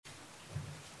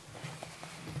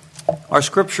Our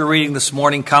scripture reading this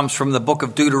morning comes from the book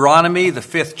of Deuteronomy, the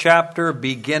 5th chapter,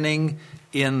 beginning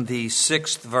in the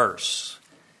 6th verse.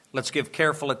 Let's give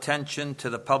careful attention to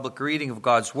the public reading of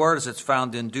God's word as it's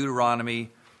found in Deuteronomy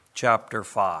chapter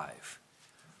 5.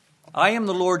 I am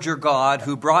the Lord your God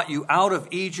who brought you out of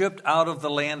Egypt, out of the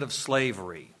land of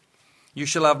slavery. You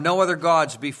shall have no other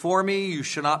gods before me. You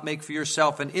shall not make for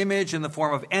yourself an image in the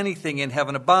form of anything in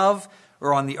heaven above,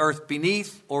 or on the earth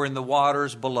beneath, or in the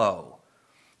waters below.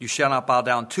 You shall not bow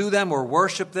down to them or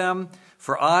worship them,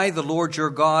 for I, the Lord your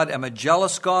God, am a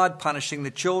jealous God, punishing the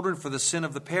children for the sin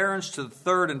of the parents to the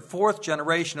third and fourth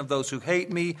generation of those who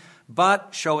hate me, but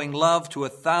showing love to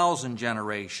 1,000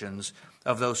 generations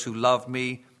of those who love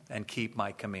me and keep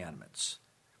my commandments.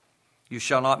 You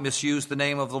shall not misuse the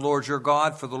name of the Lord your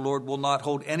God, for the Lord will not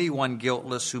hold anyone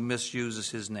guiltless who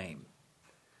misuses his name.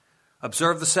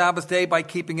 Observe the Sabbath day by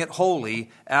keeping it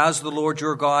holy, as the Lord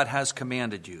your God has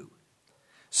commanded you.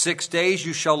 6 days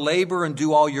you shall labor and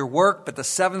do all your work, but the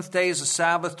seventh day is a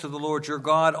Sabbath to the Lord your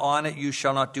God. On it you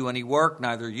shall not do any work,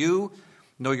 neither you,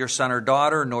 nor your son or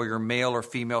daughter, nor your male or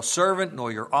female servant,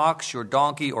 nor your ox, your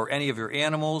donkey, or any of your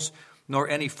animals, nor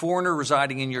any foreigner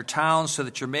residing in your towns, so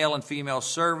that your male and female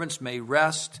servants may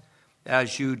rest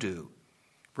as you do.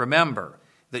 Remember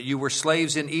that you were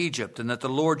slaves in Egypt, and that the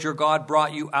Lord your God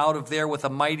brought you out of there with a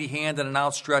mighty hand and an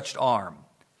outstretched arm.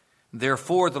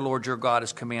 Therefore, the Lord your God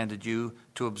has commanded you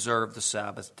to observe the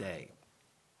Sabbath day.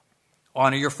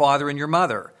 Honor your father and your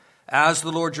mother, as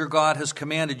the Lord your God has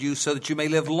commanded you, so that you may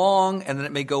live long and that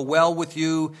it may go well with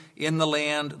you in the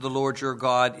land the Lord your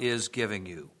God is giving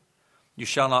you. You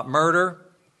shall not murder.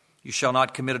 You shall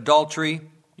not commit adultery.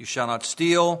 You shall not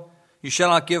steal. You shall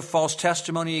not give false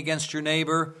testimony against your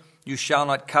neighbor. You shall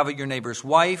not covet your neighbor's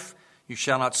wife. You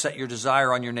shall not set your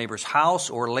desire on your neighbor's house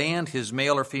or land, his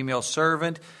male or female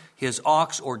servant, his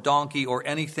ox or donkey, or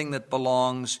anything that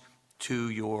belongs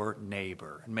to your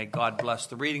neighbor. And may God bless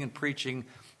the reading and preaching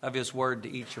of his word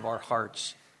to each of our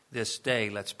hearts this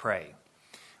day. Let's pray.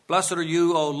 Blessed are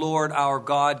you, O Lord, our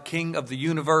God, King of the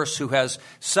universe, who has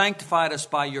sanctified us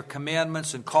by your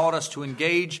commandments and called us to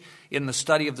engage in the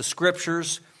study of the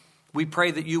scriptures. We pray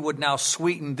that you would now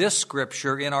sweeten this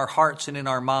scripture in our hearts and in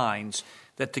our minds,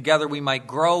 that together we might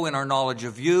grow in our knowledge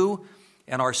of you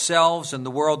and ourselves and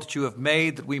the world that you have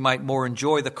made, that we might more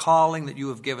enjoy the calling that you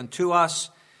have given to us,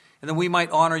 and that we might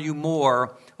honor you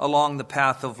more along the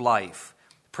path of life.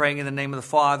 Praying in the name of the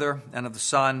Father, and of the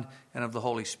Son, and of the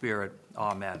Holy Spirit.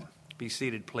 Amen. Be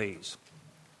seated, please.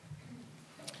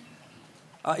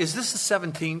 Is this the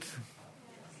 17th?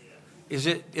 Is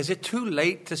it too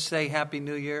late to say Happy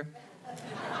New Year?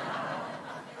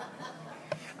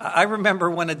 I remember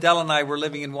when Adele and I were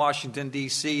living in Washington,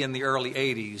 D.C. in the early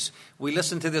 80s, we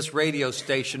listened to this radio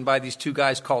station by these two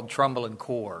guys called Trumbull and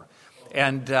Core.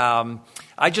 And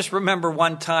I just remember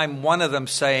one time one of them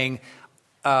saying,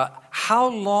 how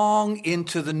long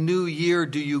into the new year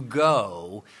do you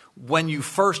go when you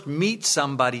first meet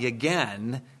somebody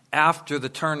again after the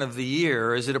turn of the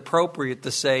year? Is it appropriate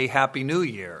to say Happy New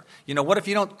Year? You know, what if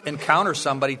you don't encounter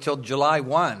somebody till July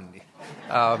 1?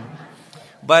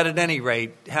 But at any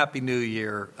rate, Happy New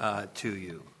Year to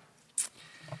you.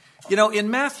 You know, in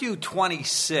Matthew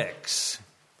 26,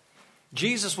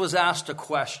 Jesus was asked a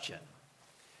question.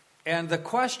 And the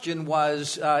question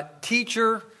was,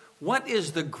 Teacher, what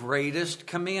is the greatest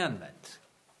commandment?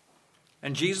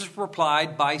 And Jesus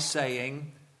replied by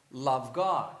saying, love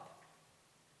God.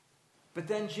 But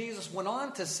then Jesus went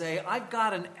on to say, I've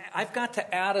got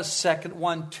to add a second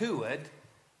one to it,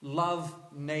 love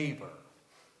neighbor.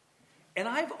 And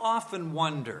I've often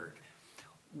wondered,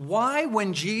 why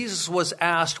when Jesus was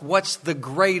asked what's the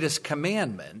greatest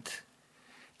commandment,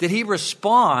 did he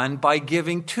respond by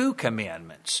giving two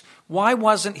commandments? Why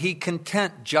wasn't he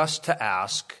content just to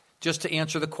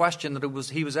answer the question that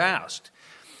he was asked?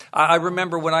 I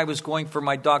remember when I was going for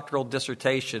my doctoral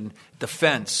dissertation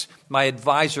defense, my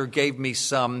advisor gave me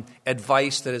some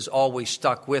advice that has always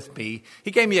stuck with me.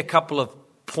 He gave me a couple of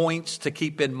points to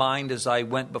keep in mind as I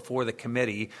went before the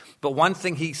committee. But one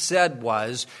thing he said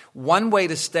was, one way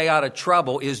to stay out of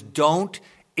trouble is don't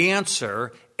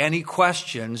answer any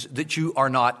questions that you are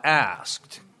not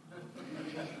asked.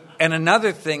 And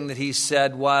another thing that he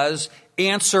said was,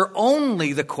 answer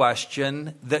only the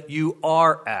question that you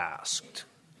are asked.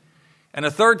 And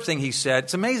a third thing he said,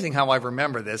 it's amazing how I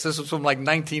remember this. This was from like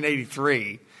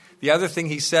 1983. The other thing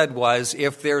he said was,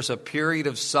 if there's a period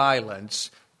of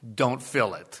silence, don't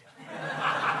fill it.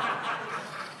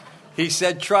 He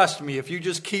said, trust me, if you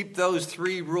just keep those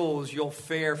three rules, you'll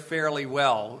fare fairly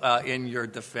well in your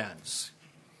defense.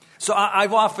 So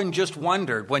I've often just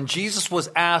wondered, when Jesus was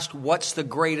asked what's the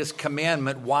greatest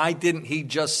commandment, why didn't he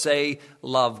just say,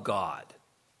 love God?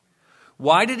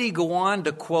 Why did he go on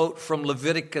to quote from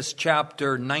Leviticus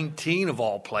chapter 19 of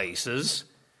all places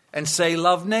and say,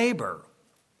 love neighbor?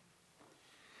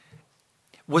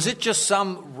 Was it just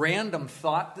some random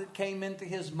thought that came into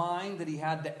his mind that he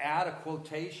had to add a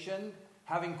quotation?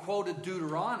 Having quoted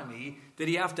Deuteronomy, did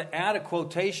he have to add a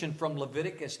quotation from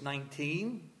Leviticus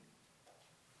 19?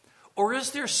 Or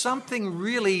is there something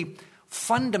really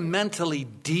fundamentally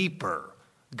deeper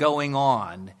going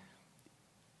on,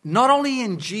 not only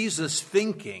in Jesus'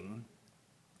 thinking,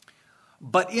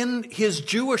 but in his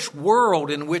Jewish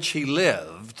world in which he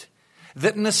lived,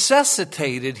 that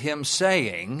necessitated him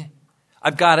saying,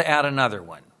 I've got to add another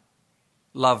one,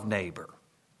 love neighbor?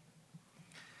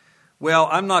 Well,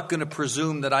 I'm not going to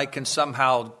presume that I can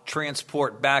somehow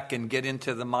transport back and get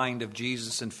into the mind of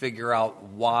Jesus and figure out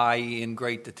why in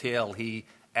great detail he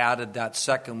added that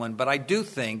second one. But I do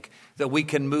think that we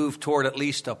can move toward at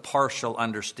least a partial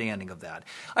understanding of that.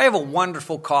 I have a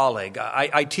wonderful colleague.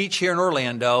 I teach here in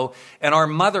Orlando, and our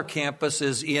mother campus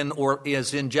is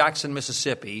in Jackson,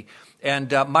 Mississippi.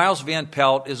 And Miles Van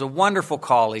Pelt is a wonderful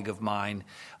colleague of mine.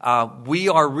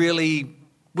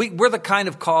 We're the kind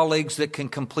of colleagues that can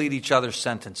complete each other's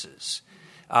sentences.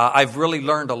 I've really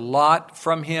learned a lot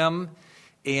from him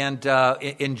and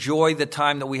enjoy the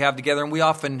time that we have together. And we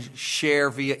often share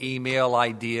via email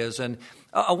ideas. And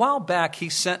a while back, he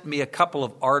sent me a couple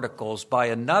of articles by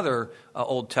another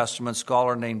Old Testament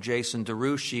scholar named Jason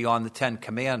DeRushi on the Ten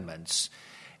Commandments.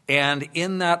 And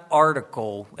in that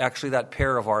article, actually that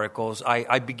pair of articles,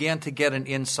 I began to get an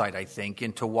insight, I think,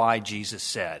 into why Jesus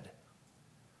said,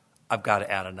 I've got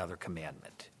to add another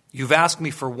commandment. You've asked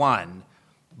me for one,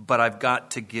 but I've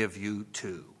got to give you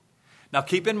two. Now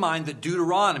keep in mind that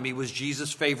Deuteronomy was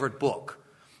Jesus' favorite book.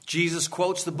 Jesus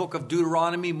quotes the book of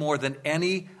Deuteronomy more than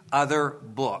any other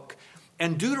book.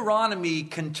 And Deuteronomy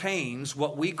contains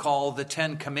what we call the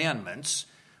Ten Commandments,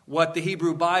 what the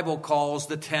Hebrew Bible calls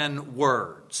the 10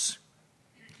 words.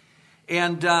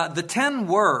 And the 10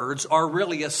 words are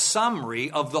really a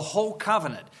summary of the whole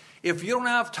covenant. If you don't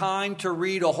have time to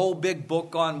read a whole big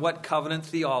book on what covenant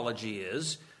theology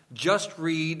is, just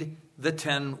read the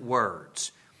 10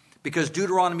 words. Because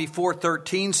Deuteronomy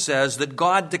 4:13 says that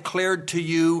God declared to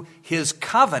you his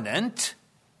covenant,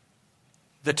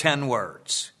 the 10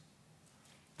 words.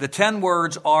 The 10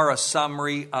 words are a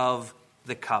summary of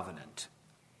the covenant.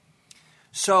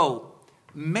 So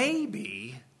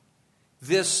maybe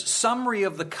this summary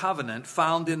of the covenant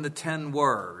found in the 10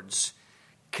 words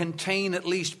contain at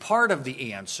least part of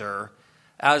the answer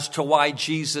as to why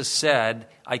Jesus said,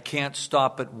 I can't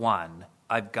stop at one.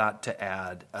 I've got to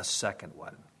add a second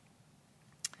one.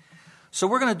 So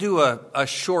we're going to do a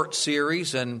short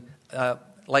series. And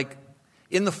like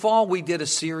in the fall, we did a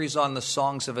series on the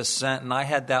Songs of Ascent. And I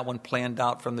had that one planned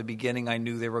out from the beginning. I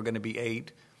knew there were going to be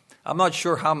 8. I'm not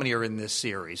sure how many are in this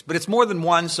series. But it's more than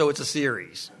one, so it's a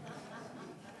series.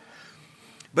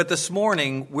 But this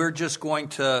morning, we're just going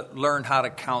to learn how to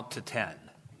count to 10,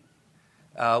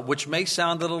 which may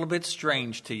sound a little bit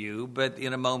strange to you, but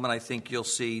in a moment I think you'll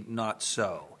see not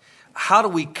so. How do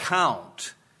we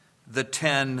count the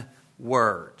 10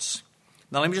 words?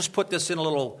 Now let me just put this in a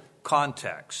little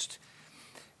context.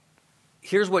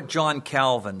 Here's what John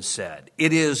Calvin said.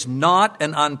 It is not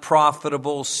an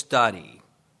unprofitable study.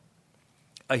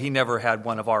 He never had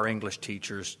one of our English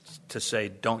teachers to say,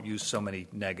 don't use so many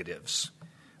negatives.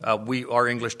 Our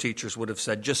English teachers would have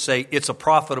said, just say it's a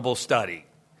profitable study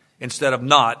instead of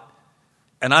not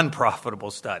an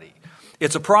unprofitable study.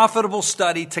 It's a profitable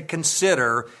study to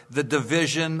consider the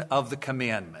division of the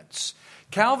commandments.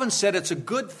 Calvin said it's a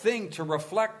good thing to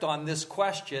reflect on this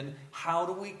question, how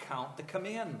do we count the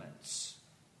commandments?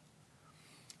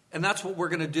 And that's what we're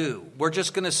going to do. We're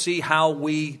just going to see how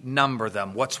we number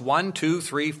them. What's 1, 2,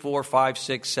 3, 4, 5,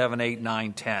 6, 7, 8,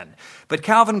 9, 10. But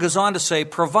Calvin goes on to say,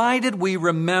 provided we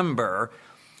remember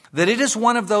that it is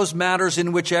one of those matters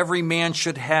in which every man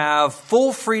should have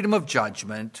full freedom of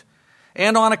judgment,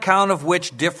 and on account of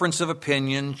which difference of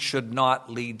opinion should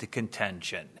not lead to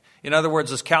contention. In other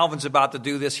words, as Calvin's about to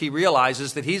do this, he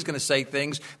realizes that he's going to say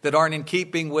things that aren't in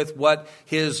keeping with what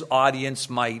his audience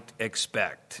might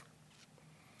expect.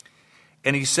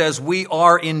 And he says, we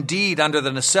are indeed under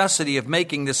the necessity of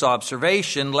making this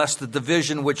observation, lest the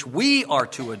division which we are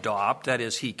to adopt, that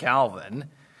is he, Calvin,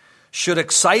 should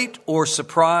excite or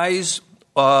surprise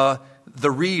the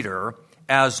reader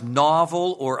as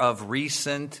novel or of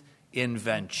recent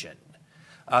invention.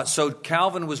 So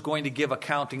Calvin was going to give a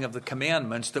counting of the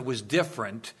commandments that was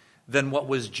different than what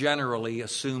was generally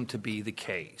assumed to be the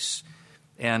case.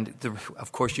 And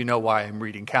of course, you know why I'm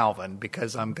reading Calvin,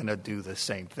 because I'm going to do the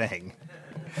same thing.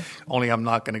 Only I'm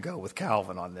not going to go with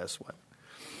Calvin on this one.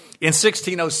 In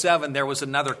 1607, there was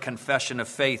another confession of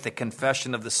faith, a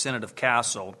confession of the Synod of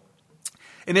Kassel.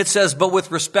 And it says, but with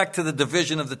respect to the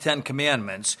division of the Ten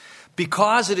Commandments,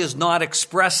 because it is not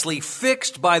expressly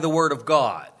fixed by the Word of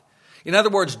God. In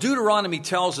other words, Deuteronomy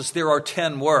tells us there are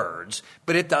 10 words,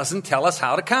 but it doesn't tell us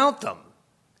how to count them.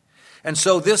 And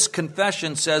so this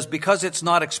confession says, because it's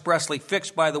not expressly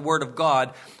fixed by the Word of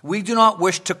God, we do not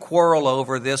wish to quarrel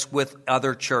over this with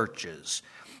other churches.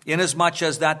 Inasmuch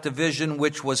as that division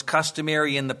which was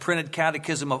customary in the printed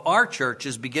catechism of our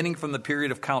churches, beginning from the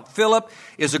period of Count Philip,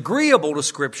 is agreeable to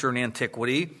Scripture and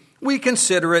antiquity, we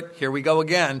consider it, here we go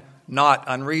again, not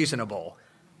unreasonable.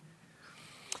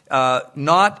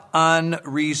 Not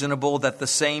unreasonable that the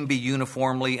same be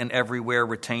uniformly and everywhere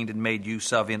retained and made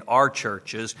use of in our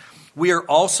churches. We are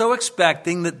also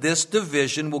expecting that this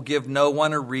division will give no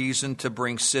one a reason to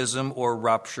bring schism or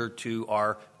rupture to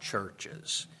our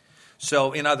churches.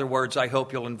 So, in other words, I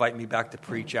hope you'll invite me back to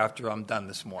preach after I'm done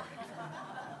this morning.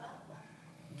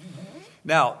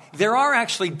 Now, there are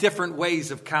actually different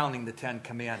ways of counting the Ten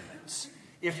Commandments.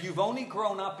 If you've only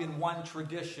grown up in one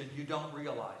tradition, you don't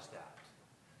realize that.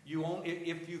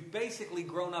 If you've basically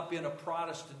grown up in a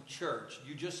Protestant church,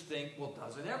 you just think, well,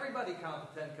 doesn't everybody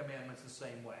count the Ten Commandments the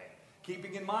same way?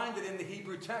 Keeping in mind that in the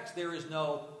Hebrew text, there is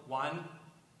no 1,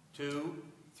 2,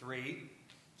 3.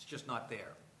 It's just not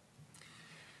there.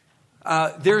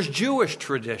 There's Jewish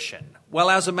tradition.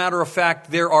 Well, as a matter of fact,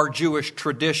 there are Jewish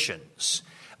traditions.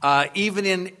 Even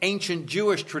in ancient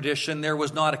Jewish tradition, there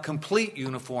was not a complete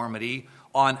uniformity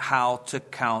on how to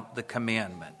count the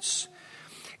commandments.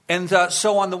 And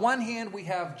so on the one hand, we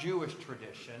have Jewish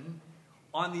tradition.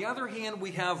 On the other hand,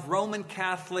 we have Roman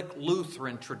Catholic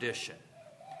Lutheran tradition.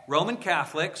 Roman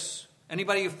Catholics,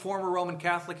 anybody a former Roman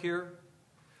Catholic here?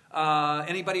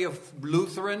 Anybody of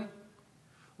Lutheran?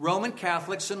 Roman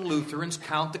Catholics and Lutherans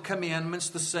count the commandments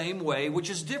the same way, which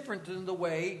is different than the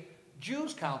way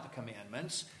Jews count the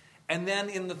commandments. And then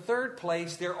in the third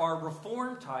place, there are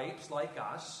Reformed types like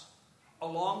us,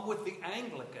 along with the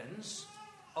Anglicans,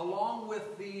 along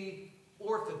with the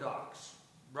Orthodox,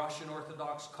 Russian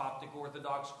Orthodox, Coptic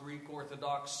Orthodox, Greek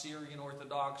Orthodox, Syrian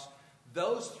Orthodox.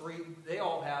 Those three, they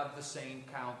all have the same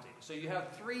counting. So you have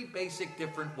three basic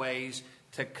different ways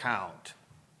to count.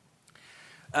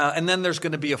 And then there's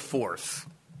going to be a fourth.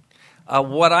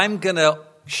 What I'm going to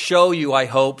show you, I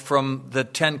hope, from the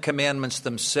Ten Commandments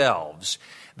themselves,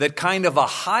 that kind of a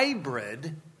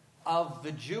hybrid of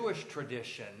the Jewish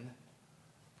tradition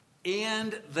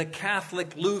and the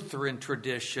Catholic Lutheran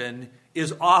tradition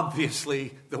is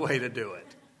obviously the way to do it.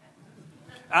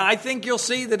 I think you'll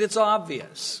see that it's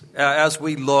obvious as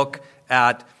we look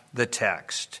at the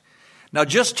text. Now,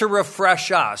 just to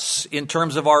refresh us in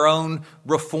terms of our own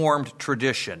Reformed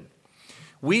tradition,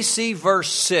 we see verse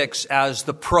 6 as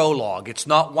the prologue. It's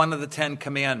not one of the Ten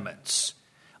Commandments.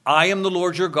 I am the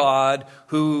Lord your God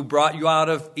who brought you out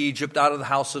of Egypt, out of the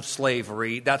house of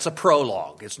slavery. That's a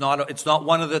prologue. It's not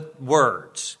one of the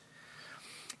words.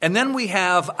 And then we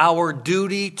have our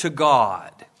duty to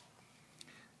God.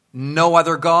 No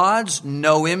other gods,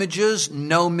 no images,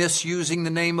 no misusing the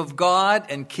name of God,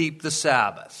 and keep the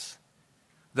Sabbath.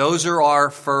 Those are our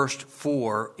first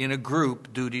four in a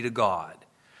group, duty to God.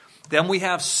 Then we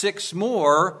have 6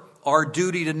 more, our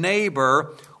duty to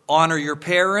neighbor, honor your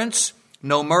parents,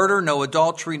 no murder, no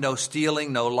adultery, no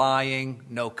stealing, no lying,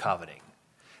 no coveting.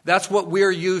 That's what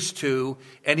we're used to,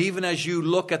 and even as you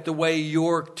look at the way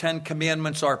your 10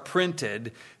 commandments are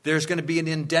printed, there's going to be an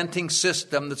indenting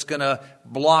system that's going to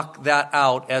block that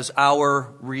out as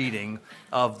our reading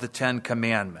of the 10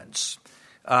 commandments.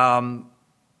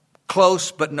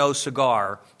 Close but no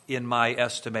cigar, in my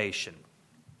estimation.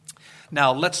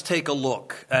 Now, let's take a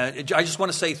look. I just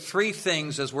want to say 3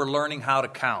 things as we're learning how to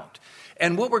count.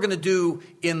 And what we're going to do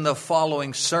in the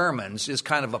following sermons is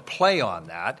kind of a play on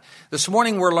that. This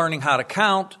morning we're learning how to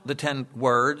count the 10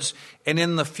 words. And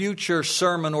in the future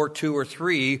sermon or 2 or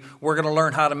 3, we're going to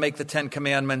learn how to make the 10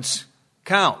 commandments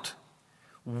count.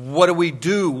 What do we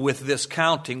do with this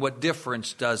counting? What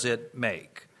difference does it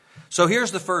make? So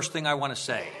here's the first thing I want to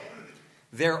say.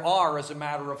 There are, as a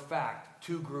matter of fact,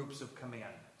 2 groups of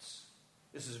commandments.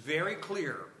 This is very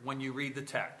clear when you read the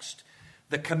text.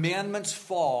 The commandments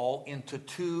fall into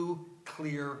 2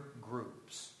 clear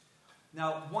groups.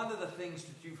 Now, one of the things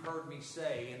that you've heard me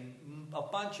say in a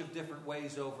bunch of different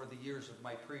ways over the years of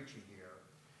my preaching here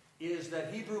is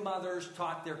that Hebrew mothers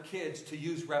taught their kids to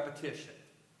use repetition.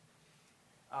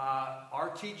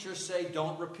 Our teachers say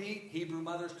don't repeat. Hebrew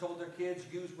mothers told their kids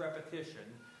use repetition.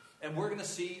 And we're going to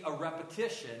see a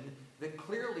repetition that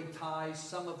clearly ties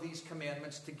some of these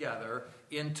commandments together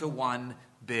into one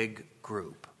big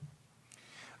group.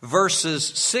 Verses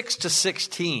 6 to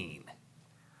 16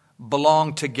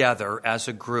 belong together as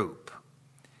a group.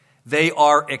 They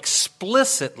are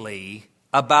explicitly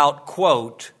about,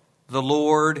 quote, the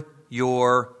Lord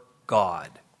your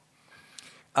God.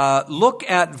 Look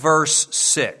at verse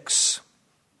 6.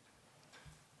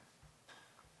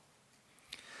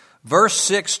 Verse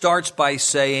 6 starts by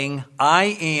saying,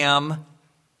 I am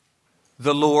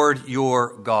the Lord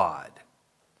your God.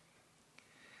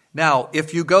 Now,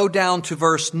 if you go down to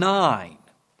verse 9,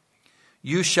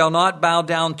 you shall not bow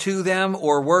down to them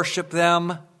or worship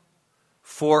them,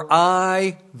 for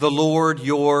I, the Lord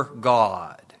your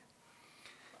God.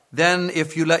 Then,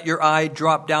 if you let your eye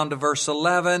drop down to verse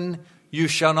 11, you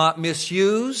shall not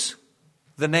misuse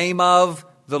the name of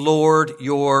the Lord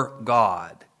your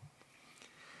God.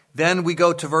 Then we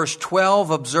go to verse 12,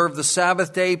 observe the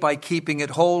Sabbath day by keeping it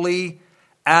holy,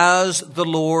 as the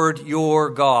Lord your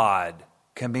God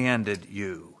commanded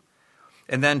you.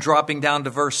 And then dropping down to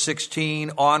verse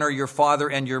 16, honor your father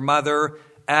and your mother,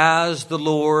 as the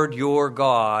Lord your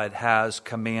God has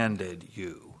commanded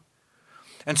you.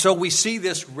 And so we see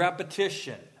this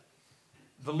repetition.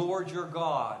 The Lord your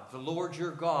God, the Lord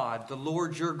your God, the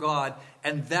Lord your God.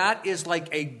 And that is like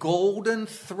a golden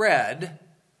thread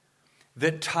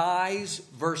that ties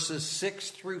verses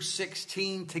 6 through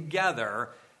 16 together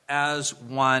as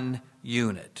one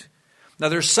unit. Now,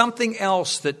 there's something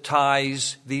else that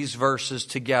ties these verses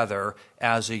together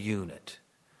as a unit.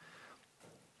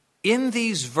 In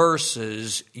these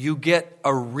verses, you get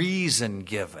a reason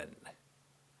given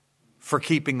for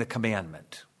keeping the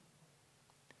commandment.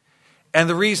 And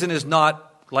the reason is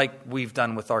not like we've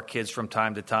done with our kids from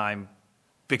time to time,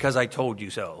 because I told you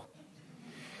so.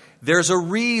 There's a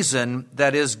reason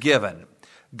that is given.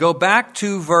 Go back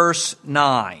to verse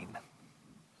 9.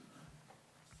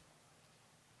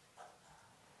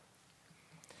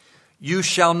 You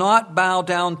shall not bow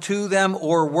down to them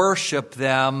or worship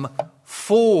them,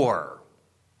 for.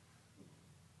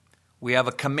 We have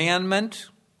a commandment,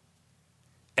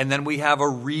 and then we have a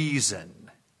reason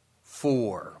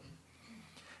for.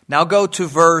 Now go to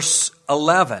verse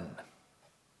 11.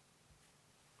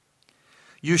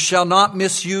 You shall not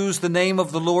misuse the name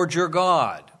of the Lord your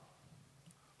God.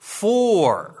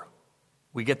 For.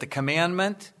 We get the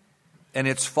commandment, and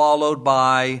it's followed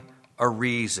by a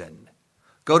reason.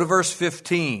 Go to verse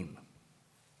 15.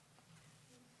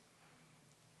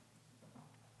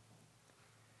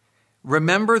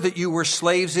 Remember that you were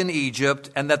slaves in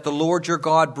Egypt, and that the Lord your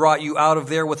God brought you out of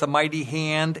there with a mighty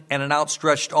hand and an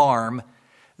outstretched arm.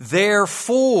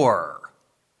 Therefore,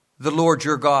 the Lord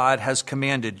your God has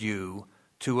commanded you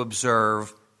to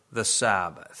observe the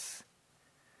Sabbath.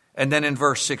 And then in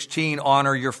verse 16,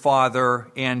 honor your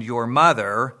father and your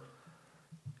mother,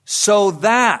 so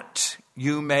that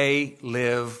you may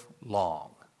live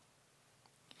long.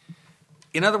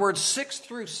 In other words, 6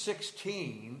 through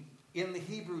 16 in the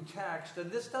Hebrew text,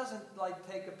 and this doesn't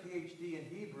take a PhD in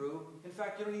Hebrew. In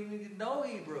fact, you don't even need to know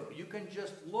Hebrew. You can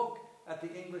just look at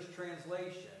the English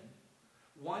translation.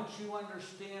 Once you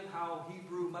understand how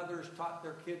Hebrew mothers taught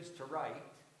their kids to write,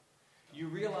 you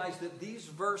realize that these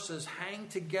verses hang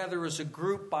together as a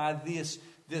group by these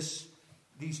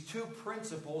two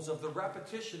principles of the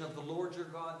repetition of the Lord your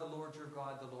God, the Lord your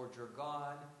God, the Lord your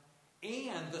God,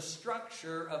 and the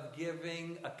structure of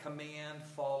giving a command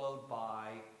followed by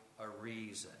a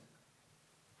reason.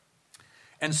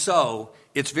 And so,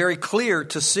 it's very clear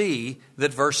to see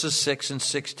that verses 6 and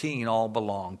 16 all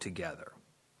belong together.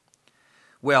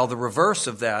 Well, the reverse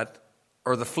of that,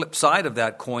 or the flip side of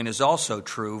that coin, is also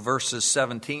true. Verses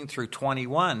 17 through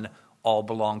 21 all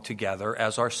belong together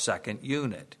as our second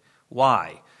unit.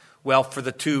 Why? Well, for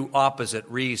the two opposite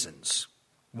reasons.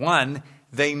 One,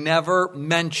 they never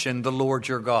mention the Lord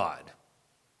your God.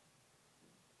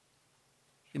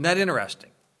 Isn't that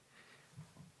interesting?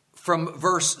 From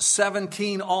verse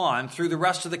 17 on, through the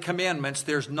rest of the commandments,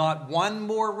 there's not one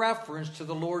more reference to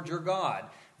the Lord your God.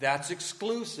 That's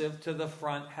exclusive to the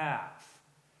front half.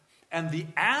 And the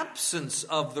absence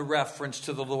of the reference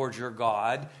to the Lord your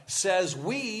God says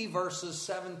we, verses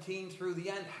 17 through the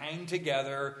end, hang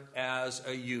together as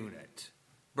a unit.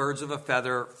 Birds of a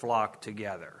feather flock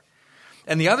together.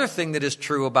 And the other thing that is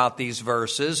true about these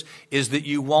verses is that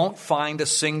you won't find a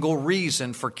single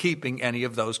reason for keeping any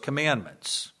of those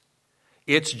commandments.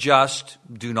 It's just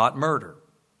do not murder,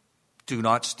 do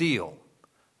not steal,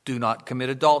 do not commit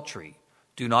adultery,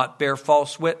 do not bear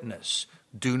false witness,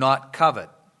 do not covet,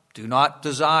 do not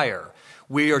desire.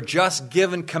 We are just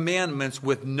given commandments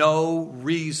with no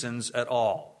reasons at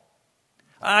all.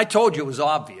 I told you it was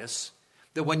obvious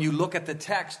that when you look at the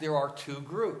text, there are two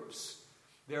groups.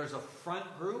 There's a front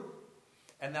group,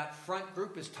 and that front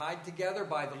group is tied together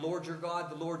by the Lord your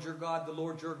God, the Lord your God, the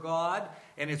Lord your God.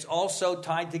 And it's also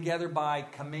tied together by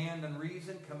command and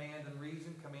reason, command and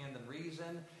reason, command and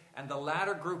reason. And the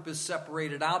latter group is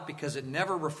separated out because it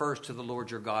never refers to the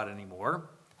Lord your God anymore.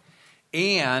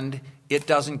 And it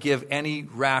doesn't give any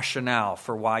rationale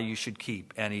for why you should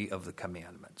keep any of the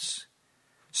commandments.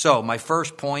 So my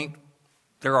first point,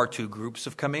 there are two groups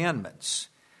of commandments.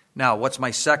 Now, what's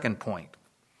my second point?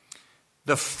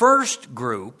 The first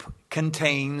group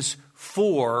contains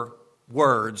 4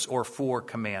 words or 4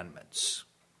 commandments.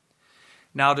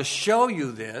 Now, to show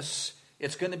you this,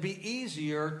 it's going to be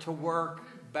easier to work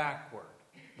backward.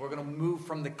 We're going to move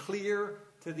from the clear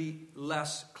to the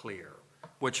less clear,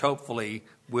 which hopefully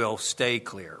will stay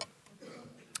clear.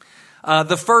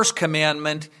 The first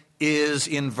commandment is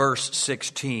in verse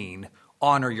 16,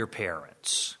 honor your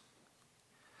parents.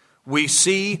 We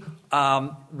see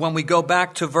when we go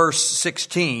back to verse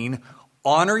 16,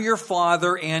 honor your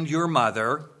father and your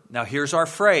mother. Now here's our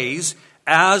phrase,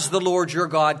 as the Lord your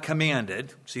God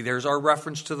commanded. See, there's our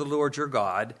reference to the Lord your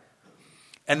God.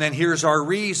 And then here's our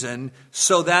reason,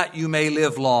 so that you may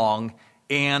live long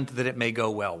and that it may go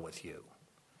well with you.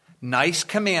 Nice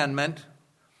commandment.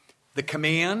 The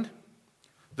command,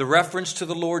 the reference to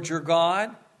the Lord your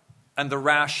God, and the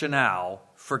rationale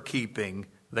for keeping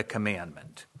the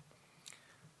commandment.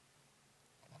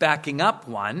 Backing up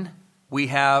one, we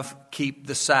have keep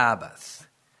the Sabbath.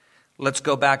 Let's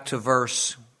go back to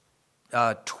verse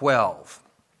 12.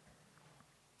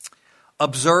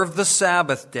 Observe the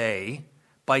Sabbath day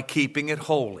by keeping it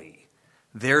holy.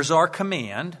 There's our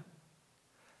command.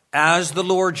 As the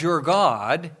Lord your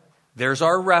God, there's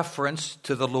our reference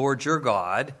to the Lord your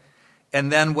God.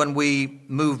 And then when we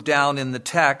move down in the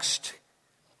text,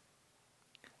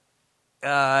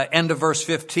 end of verse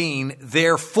 15,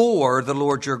 therefore the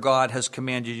Lord your God has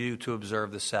commanded you to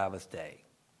observe the Sabbath day.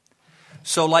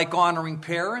 So like honoring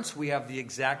parents, we have the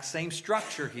exact same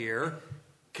structure here.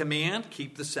 Command,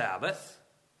 keep the Sabbath.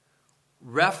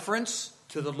 Reference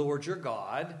to the Lord your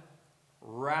God.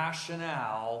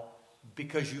 Rationale,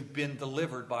 because you've been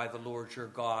delivered by the Lord your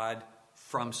God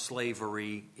from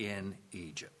slavery in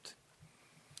Egypt.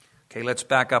 Okay, let's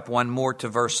back up one more to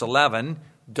verse 11.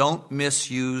 Don't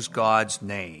misuse God's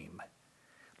name.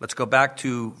 Let's go back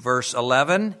to verse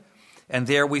 11. And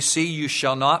there we see, you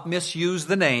shall not misuse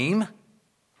the name.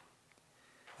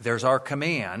 There's our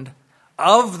command.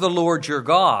 Of the Lord your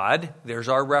God. There's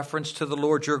our reference to the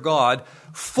Lord your God.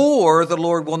 For the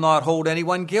Lord will not hold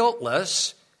anyone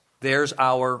guiltless. There's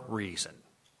our reason.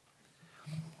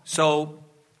 So,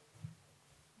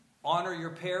 honor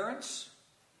your parents.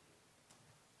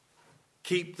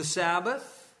 Keep the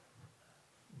Sabbath.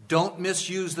 Don't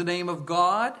misuse the name of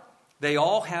God. They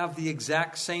all have the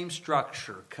exact same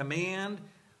structure. Command,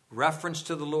 reference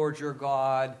to the Lord your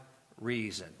God,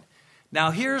 reason.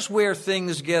 Now here's where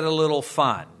things get a little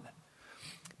fun.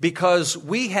 Because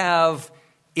we have,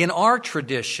 in our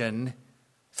tradition,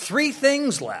 3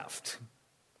 things left.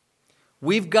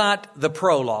 We've got the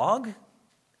prologue.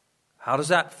 How does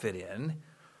that fit in?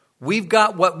 We've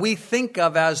got what we think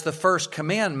of as the first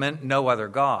commandment, no other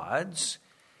gods.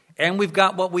 And we've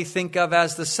got what we think of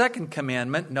as the second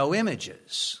commandment, no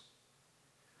images.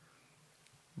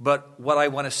 But what I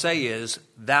want to say is,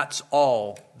 that's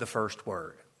all the first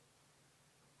word.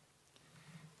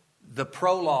 The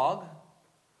prologue,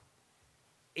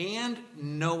 and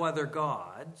no other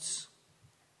gods,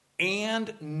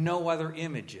 and no other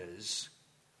images,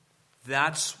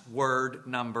 that's word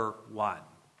number 1.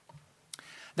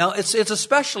 Now, it's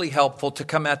especially helpful to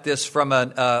come at this from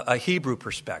a Hebrew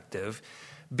perspective,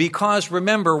 because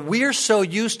remember, we're so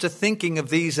used to thinking of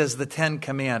these as the 10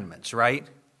 commandments, right?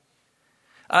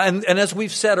 And as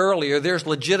we've said earlier, there's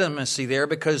legitimacy there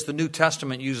because the New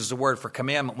Testament uses the word for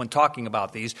commandment when talking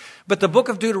about these. But the book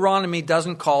of Deuteronomy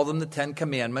doesn't call them the 10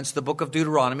 commandments. The book of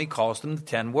Deuteronomy calls them the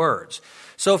 10 words.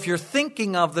 So if you're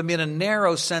thinking of them in a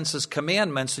narrow sense as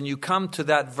commandments and you come to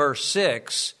that verse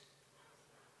 6,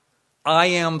 I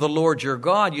am the Lord your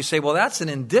God, you say, well, that's an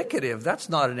indicative. That's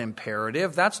not an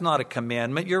imperative. That's not a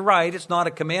commandment. You're right, it's not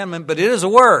a commandment, but it is a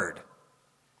word.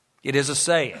 It is a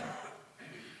saying.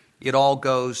 It all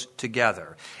goes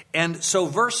together. And so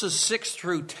verses 6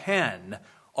 through 10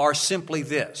 are simply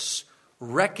this.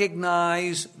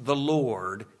 Recognize the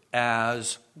Lord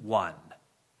as one.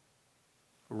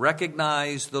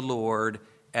 Recognize the Lord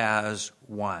as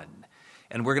one.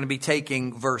 And we're going to be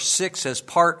taking verse 6 as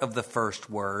part of the first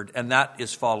word, and that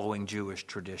is following Jewish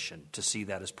tradition, to see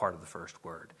that as part of the first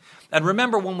word. And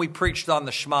remember when we preached on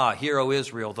the Shema, Hear, O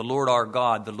Israel, the Lord our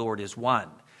God, the Lord is one.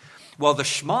 Well, the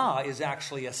Shema is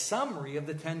actually a summary of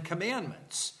the Ten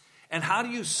Commandments. And how do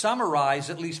you summarize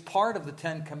at least part of the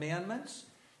Ten Commandments?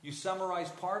 You summarize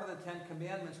part of the Ten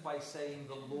Commandments by saying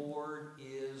the Lord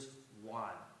is one.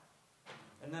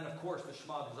 And then, of course, the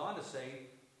Shema goes on to say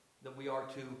that we are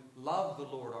to love the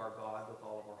Lord our God with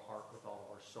all of our heart, with all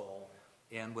of our soul,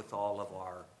 and with all of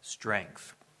our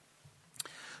strength.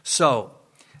 So,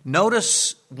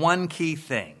 notice one key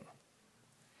thing.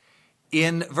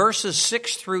 In verses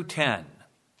 6 through 10,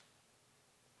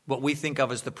 what we think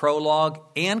of as the prologue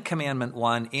and Commandment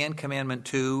 1 and Commandment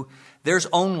 2, there's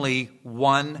only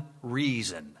one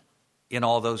reason in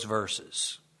all those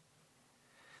verses.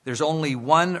 There's only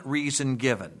one reason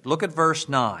given. Look at verse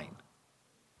 9.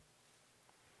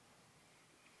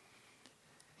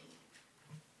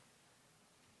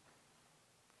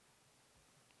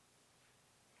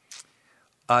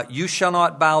 You shall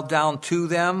not bow down to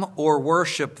them or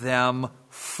worship them,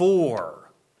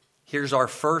 for. Here's our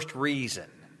first reason.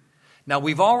 Now,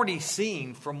 we've already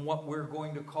seen from what we're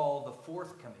going to call the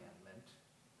fourth commandment,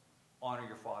 honor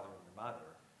your father and your mother,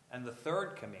 and the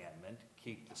third commandment,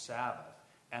 keep the Sabbath,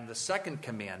 and the second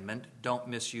commandment, don't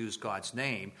misuse God's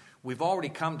name. We've already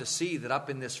come to see that up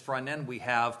in this front end we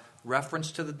have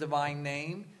reference to the divine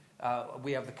name.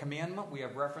 We have the commandment, we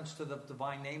have reference to the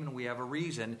divine name, and we have a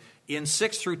reason. In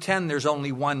 6 through 10, there's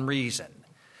only one reason.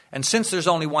 And since there's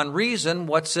only one reason,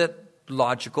 what's it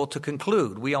logical to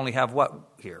conclude? We only have what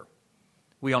here?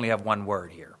 We only have one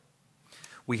word here.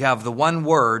 We have the one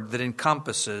word that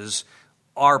encompasses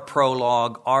our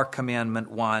prologue, our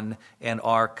commandment 1, and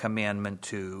our commandment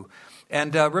 2.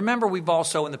 And remember, we've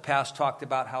also in the past talked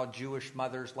about how Jewish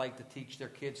mothers like to teach their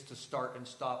kids to start and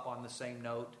stop on the same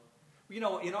note. You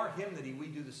know, in our hymnody, we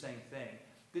do the same thing.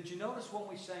 Did you notice when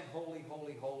we sang Holy,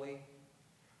 Holy, Holy,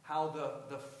 how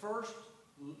the first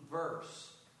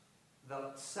verse,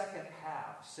 the second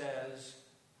half says,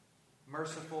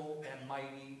 merciful and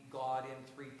mighty God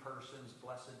in three persons,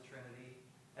 blessed Trinity.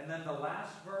 And then the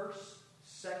last verse,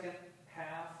 second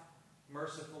half,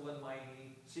 merciful and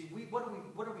mighty. See, what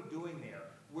are we doing there?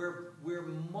 We're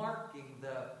marking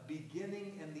the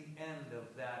beginning and the end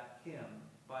of that hymn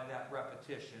by that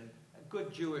repetition. A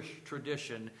good Jewish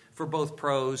tradition for both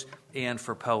prose and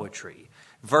for poetry.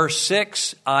 Verse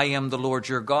 6, I am the Lord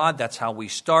your God. That's how we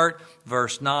start.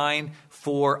 Verse 9,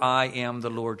 for I am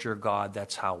the Lord your God.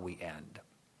 That's how we end.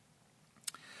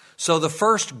 So the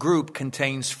first group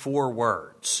contains 4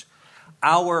 words.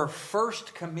 Our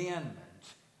first commandment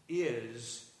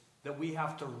is that we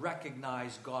have to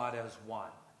recognize God as one.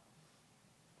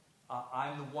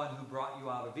 I'm the one who brought you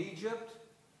out of Egypt,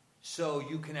 so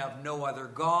you can have no other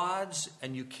gods,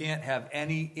 and you can't have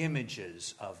any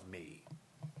images of me.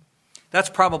 That's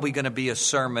probably going to be a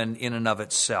sermon in and of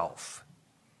itself.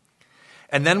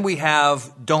 And then we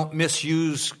have, don't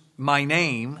misuse my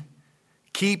name,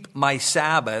 keep my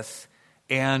Sabbath,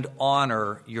 and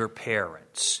honor your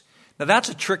parents. Now that's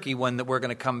a tricky one that we're going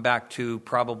to come back to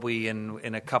probably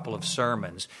in a couple of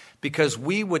sermons, because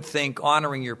we would think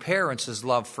honoring your parents is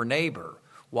love for neighbor.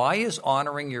 Why is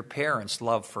honoring your parents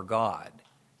love for God?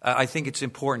 I think it's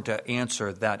important to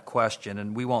answer that question,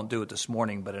 and we won't do it this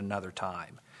morning, but another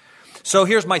time. So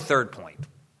here's my third point.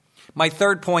 My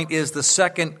third point is the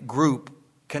second group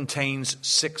contains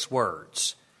 6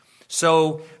 words.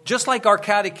 So just like our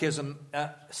catechism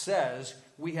says,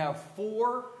 we have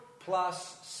 4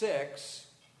 plus 6.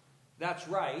 That's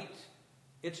right.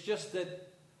 It's just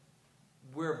that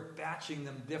we're batching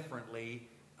them differently.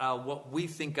 What we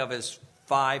think of as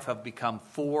 5 have become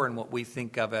 4, and what we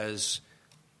think of as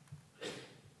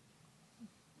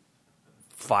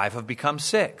 5 have become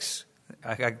 6.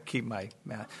 I keep my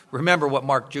math. Remember what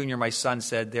Mark Jr., my son,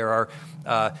 said. There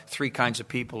are 3 kinds of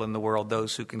people in the world,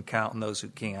 those who can count and those who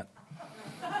can't.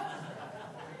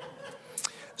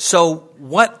 So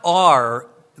what are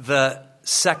the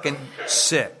second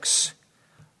 6?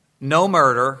 No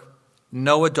murder,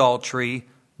 no adultery,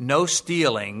 no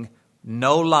stealing,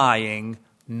 no lying,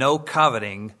 no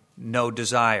coveting, no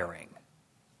desiring.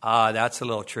 That's a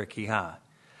little tricky, huh?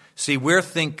 See, we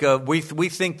think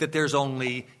that there's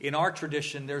only, in our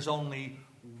tradition, there's only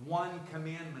one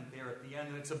commandment there at the end,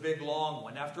 and it's a big long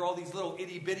one. After all these little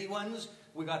itty-bitty ones,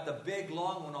 we got the big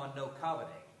long one on no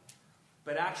coveting.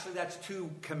 But actually that's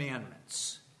 2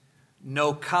 commandments.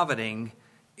 No coveting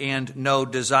and no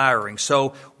desiring.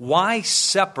 So why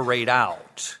separate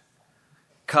out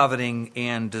coveting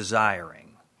and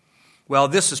desiring? Well,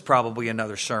 this is probably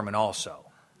another sermon also.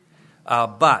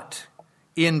 But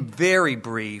in very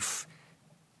brief,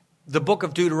 the book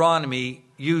of Deuteronomy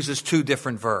uses two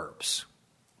different verbs.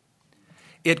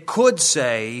 It could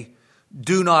say,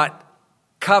 do not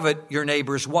covet your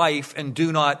neighbor's wife and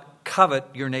do not covet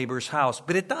your neighbor's house,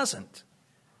 but it doesn't.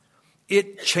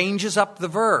 It changes up the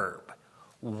verb.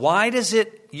 Why does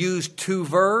it use two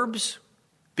verbs?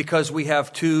 Because we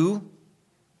have two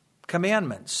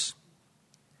commandments.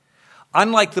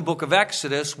 Unlike the book of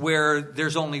Exodus, where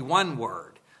there's only one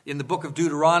word, in the book of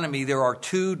Deuteronomy, there are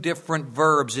two different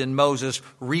verbs in Moses'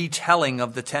 retelling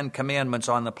of the Ten Commandments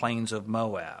on the plains of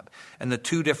Moab. And the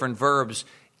two different verbs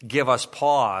give us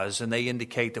pause, and they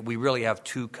indicate that we really have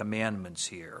two commandments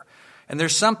here. And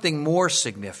there's something more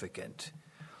significant,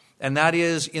 and that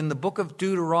is in the book of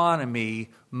Deuteronomy,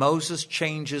 Moses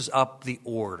changes up the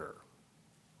order.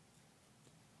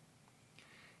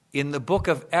 In the book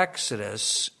of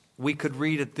Exodus, we could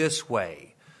read it this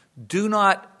way: do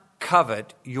not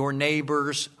covet your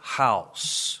neighbor's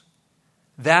house.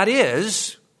 That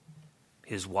is,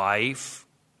 his wife,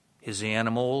 his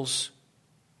animals,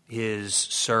 his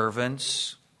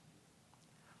servants.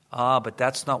 But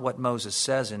that's not what Moses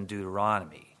says in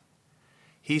Deuteronomy.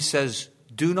 He says,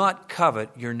 do not covet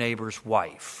your neighbor's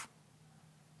wife.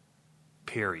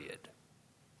 Period.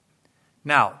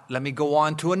 Now, let me go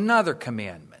on to another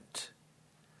commandment.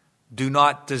 Do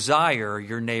not desire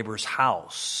your neighbor's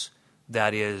house.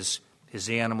 That is, his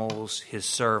animals, his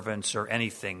servants, or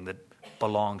anything that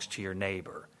belongs to your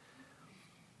neighbor.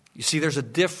 You see, there's a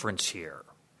difference here.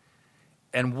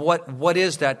 And what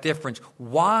is that difference?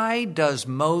 Why does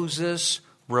Moses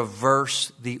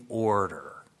reverse the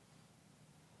order?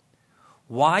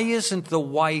 Why isn't the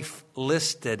wife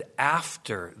listed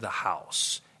after the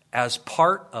house, as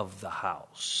part of the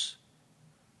house?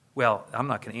 Well, I'm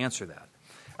not going to answer that.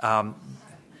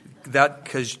 That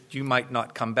because you might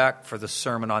not come back for the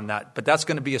sermon on that, but that's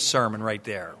going to be a sermon right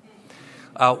there.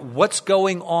 What's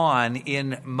going on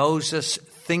in Moses'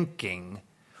 thinking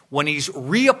when he's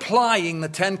reapplying the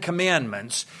Ten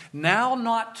Commandments, now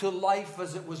not to life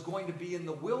as it was going to be in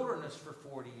the wilderness for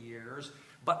 40 years,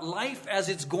 but life as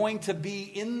it's going to be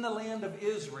in the land of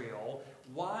Israel?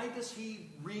 Why does he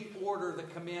reorder the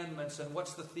commandments, and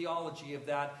what's the theology of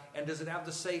that? And does it have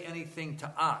to say anything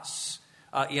to us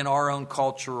in our own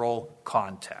cultural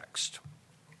context?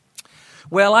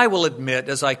 Well, I will admit,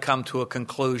 as I come to a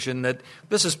conclusion, that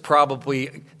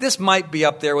this might be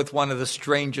up there with one of the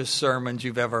strangest sermons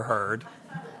you've ever heard.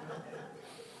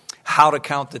 How to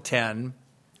Count to 10.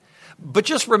 But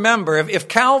just remember, if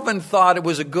Calvin thought it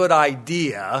was a good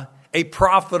idea, a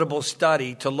profitable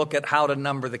study to look at how to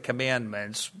number the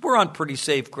commandments, we're on pretty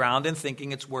safe ground in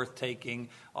thinking it's worth taking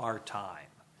our time.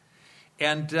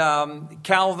 And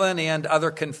Calvin and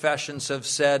other confessions have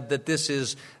said that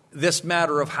this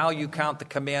matter of how you count the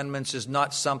commandments is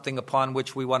not something upon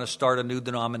which we want to start a new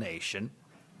denomination.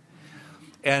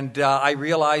 And I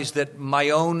realize that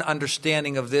my own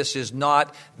understanding of this is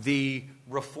not the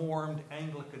Reformed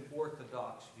Anglican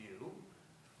Orthodox view,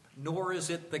 nor is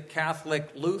it the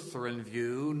Catholic Lutheran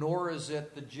view, nor is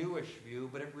it the Jewish view,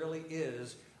 but it really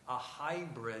is a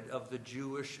hybrid of the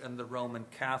Jewish and the Roman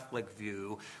Catholic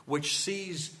view, which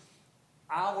sees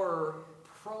our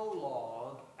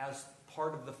prologue as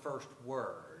part of the first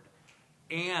word.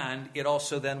 And it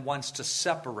also then wants to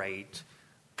separate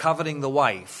coveting the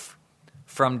wife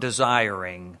from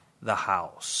desiring the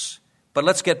house. But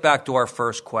let's get back to our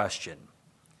first question.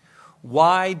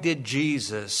 Why did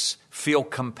Jesus feel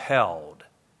compelled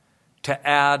to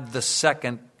add the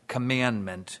second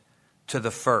commandment to the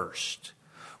first?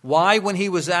 Why, when he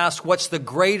was asked what's the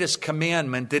greatest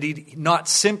commandment, did he not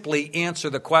simply answer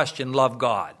the question, love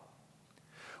God?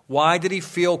 Why did he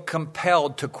feel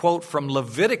compelled to quote from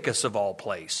Leviticus of all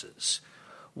places?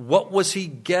 What was he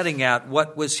getting at?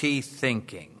 What was he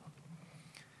thinking?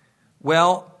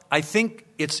 Well, I think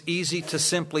it's easy to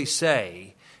simply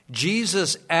say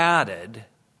Jesus added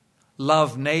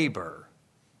love neighbor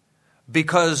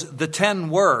because the 10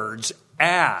 words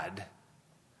add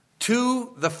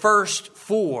to the first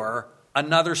 4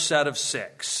 another set of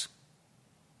 6.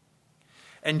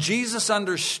 And Jesus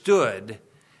understood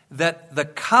that the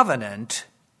covenant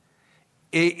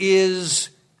is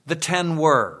the 10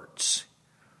 words.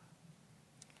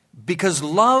 Because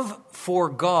love for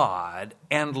God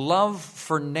and love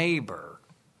for neighbor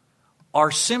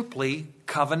are simply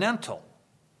covenantal.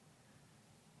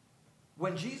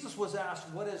 When Jesus was asked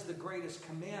what is the greatest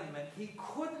commandment, he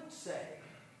couldn't say,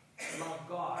 love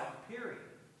God, period.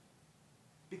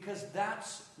 Because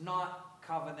that's not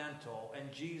covenantal,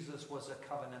 and Jesus was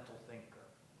a covenantal thinker.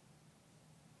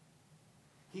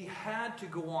 He had to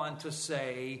go on to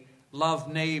say,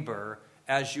 love neighbor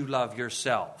as you love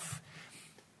yourself.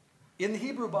 In the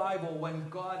Hebrew Bible, when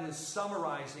God is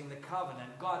summarizing the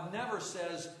covenant, God never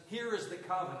says, here is the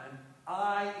covenant,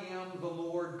 I am the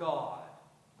Lord God.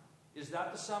 Is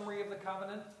that the summary of the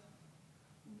covenant?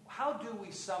 How do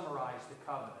we summarize the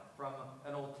covenant from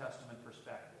an Old Testament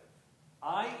perspective?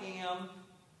 I am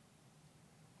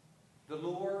the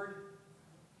Lord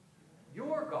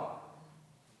your God,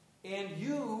 and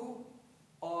you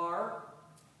are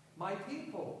my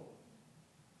people.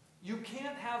 You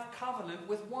can't have covenant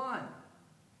with one.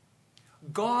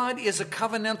 God is a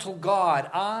covenantal God.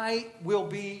 I will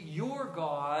be your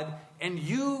God, and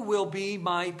you will be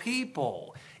my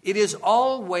people. It is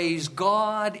always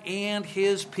God and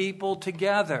his people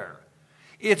together.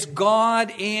 It's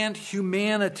God and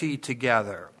humanity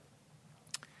together.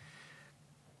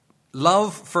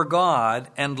 Love for God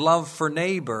and love for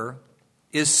neighbor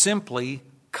is simply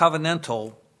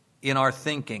covenantal in our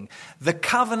thinking. The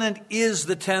covenant is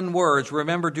the 10 words.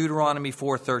 Remember Deuteronomy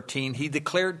 4:13. He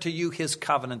declared to you his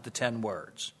covenant, the 10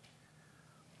 words.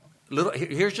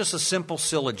 Here's just a simple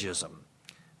syllogism.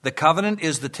 The covenant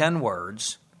is the 10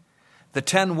 words. The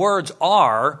 10 words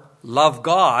are love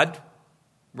God.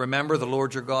 Remember the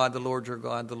Lord your God, the Lord your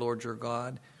God, the Lord your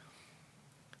God.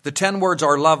 The 10 words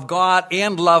are love God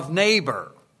and love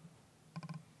neighbor.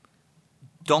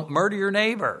 Don't murder your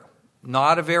neighbor.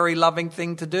 Not a very loving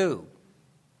thing to do.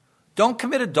 Don't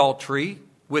commit adultery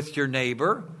with your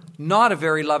neighbor. Not a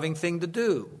very loving thing to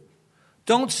do.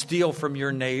 Don't steal from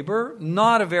your neighbor.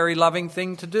 Not a very loving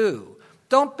thing to do.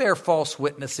 Don't bear false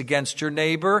witness against your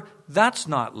neighbor. That's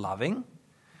not loving.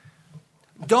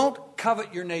 Don't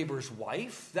covet your neighbor's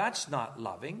wife. That's not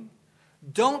loving.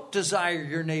 Don't desire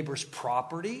your neighbor's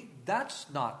property. That's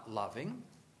not loving.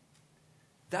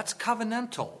 That's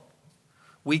covenantal.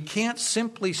 We can't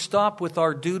simply stop with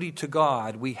our duty to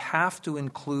God. We have to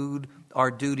include our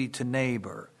duty to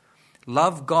neighbor.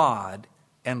 Love God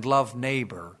and love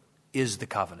neighbor is the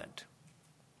covenant.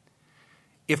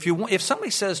 If somebody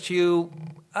says to you,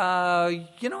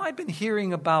 I've been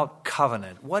hearing about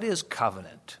covenant. What is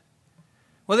covenant?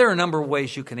 Well, there are a number of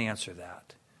ways you can answer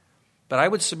that. But I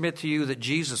would submit to you that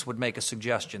Jesus would make a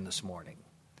suggestion this morning.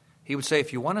 He would say,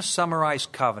 if you want to summarize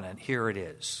covenant, here it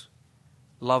is.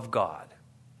 Love God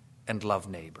and love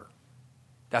neighbor.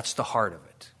 That's the heart of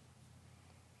it.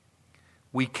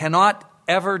 We cannot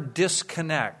ever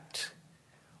disconnect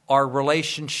our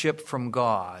relationship from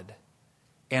God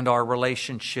and our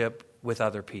relationship with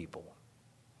other people.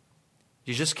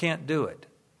 You just can't do it.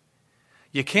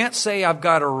 You can't say, I've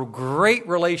got a great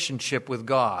relationship with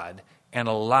God and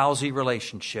a lousy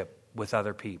relationship with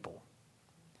other people.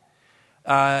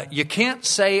 You can't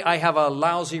say, I have a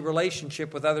lousy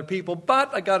relationship with other people, but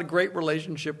I got a great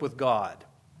relationship with God.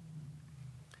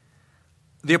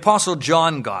 The Apostle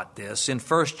John got this. In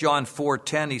 1 John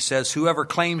 4:10, he says, whoever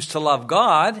claims to love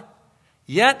God,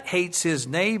 yet hates his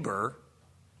neighbor,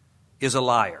 is a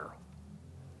liar.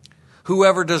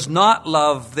 Whoever does not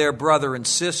love their brother and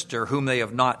sister whom they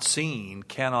have not seen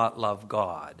cannot love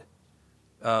God,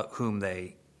 whom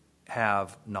they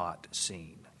have not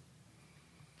seen.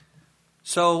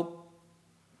 So,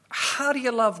 how do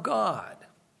you love God?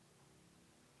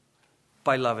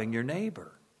 By loving your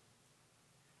neighbor.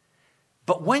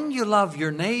 But when you love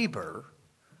your neighbor,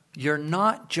 you're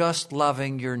not just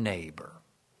loving your neighbor.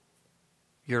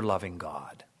 You're loving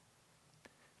God.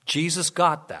 Jesus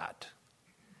got that.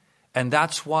 And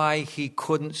that's why he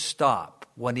couldn't stop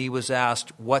when he was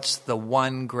asked, what's the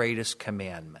one greatest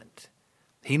commandment?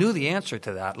 He knew the answer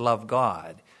to that, love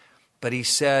God. But he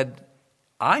said,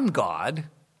 I'm God,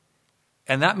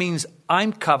 and that means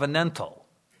I'm covenantal.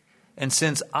 And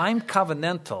since I'm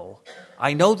covenantal,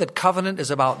 I know that covenant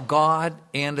is about God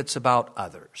and it's about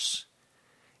others.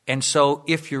 And so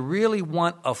if you really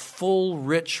want a full,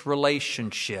 rich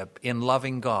relationship in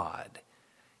loving God,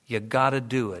 you got to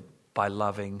do it by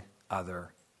loving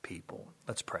other people.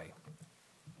 Let's pray.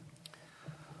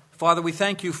 Father, we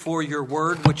thank you for your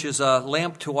word, which is a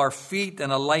lamp to our feet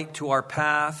and a light to our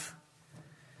path.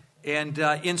 And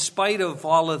in spite of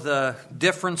all of the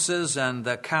differences and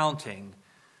the counting,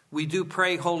 we do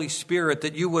pray, Holy Spirit,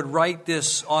 that you would write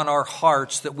this on our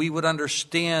hearts, that we would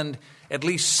understand at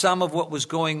least some of what was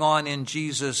going on in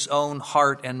Jesus' own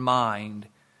heart and mind,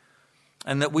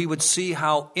 and that we would see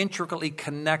how intricately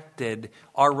connected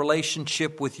our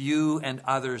relationship with you and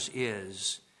others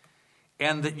is,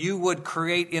 and that you would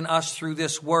create in us through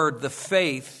this word the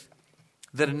faith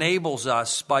that enables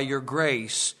us by your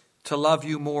grace to love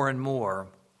you more and more,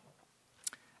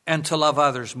 and to love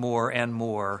others more and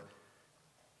more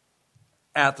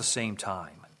at the same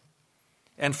time.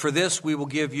 And for this we will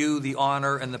give you the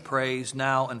honor and the praise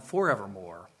now and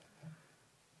forevermore.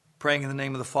 Praying in the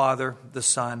name of the Father, the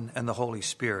Son, and the Holy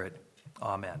Spirit.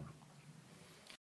 Amen.